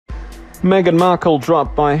Meghan Markle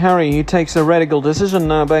dropped by Harry. He takes a radical decision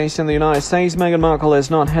now based in the United States. Meghan Markle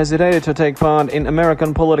has not hesitated to take part in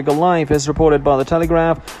American political life, as reported by The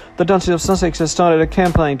Telegraph. The Duchess of Sussex has started a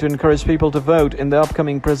campaign to encourage people to vote in the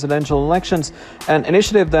upcoming presidential elections, an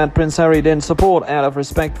initiative that Prince Harry didn't support out of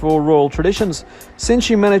respect for royal traditions. Since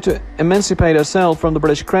she managed to emancipate herself from the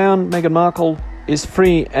British crown, Meghan Markle is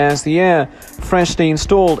free as the air. Freshly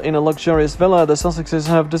installed in a luxurious villa, the Sussexes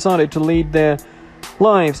have decided to lead their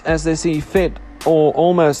lives as they see fit, or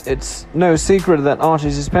almost. It's no secret that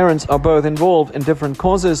Archie's parents are both involved in different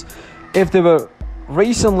causes. If they were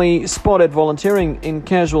recently spotted volunteering in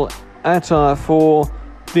casual attire for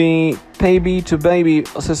the Baby to Baby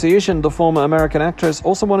Association, the former American actress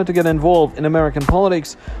also wanted to get involved in American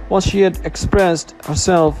politics. While she had expressed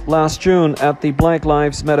herself last June at the Black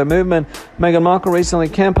Lives Matter movement, Meghan Markle recently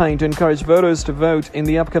campaigned to encourage voters to vote in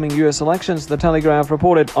the upcoming US elections, The Telegraph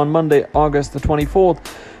reported on Monday, August the 24th.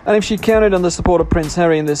 And if she counted on the support of Prince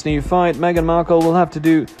Harry in this new fight, Meghan Markle will have to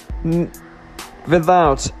do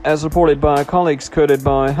without, as reported by colleagues quoted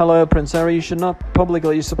by "Hello, Prince Harry should not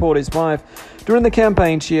publicly support his wife." During the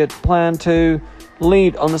campaign, she had planned to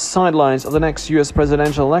lead on the sidelines of the next US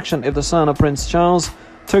presidential election. If the son of Prince Charles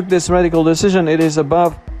took this radical decision, it is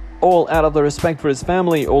above all out of the respect for his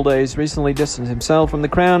family. Although he's recently distanced himself from the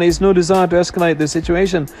crown, he has no desire to escalate the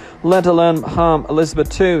situation, let alone harm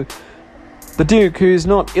Elizabeth II. The Duke, who is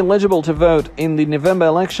not eligible to vote in the November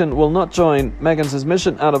election, will not join Meghan's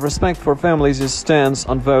mission out of respect for families' stance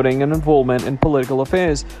on voting and involvement in political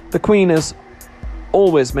affairs. The Queen has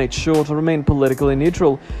always made sure to remain politically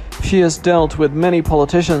neutral. She has dealt with many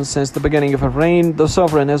politicians since the beginning of her reign. The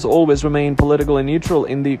sovereign has always remained politically neutral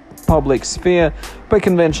in the public sphere. By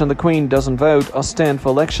convention, the Queen doesn't vote or stand for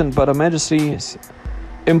election, but Her Majesty's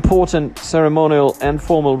important ceremonial and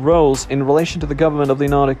formal roles in relation to the government of the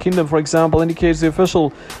United Kingdom, for example, indicates the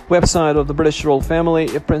official website of the British royal family.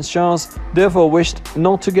 If Prince Charles therefore wished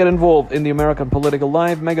not to get involved in the American political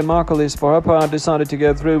life, Meghan Markle is, for her part, decided to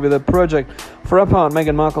go through with a project. For her part,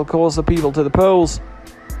 Meghan Markle calls the people to the polls.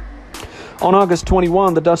 On August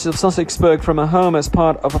 21, the Duchess of Sussex spoke from her home as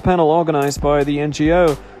part of a panel organized by the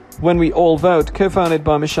NGO When We All Vote, co-founded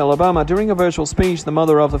by Michelle Obama. During a virtual speech, the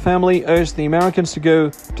mother of the family urged the Americans to go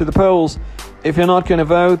to the polls. If you're not going to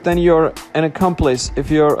vote, then you're an accomplice.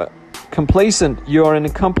 If you're complacent, you're an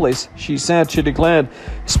accomplice, she said. She declared,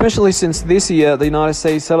 especially since this year the United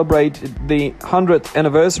States celebrated the 100th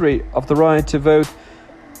anniversary of the right to vote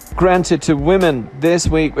granted to women. This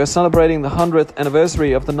week we're celebrating the 100th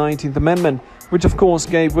anniversary of the 19th Amendment, which of course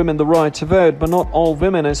gave women the right to vote, but not all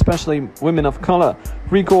women, especially women of color.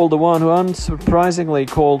 Recall the one who unsurprisingly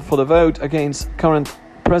called for the vote against current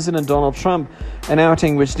President Donald Trump, an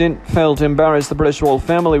outing which didn't fail to embarrass the British royal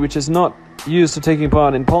family, which is not used to taking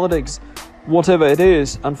part in politics. Whatever it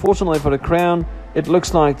is, unfortunately for the crown, it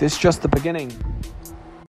looks like this is just the beginning.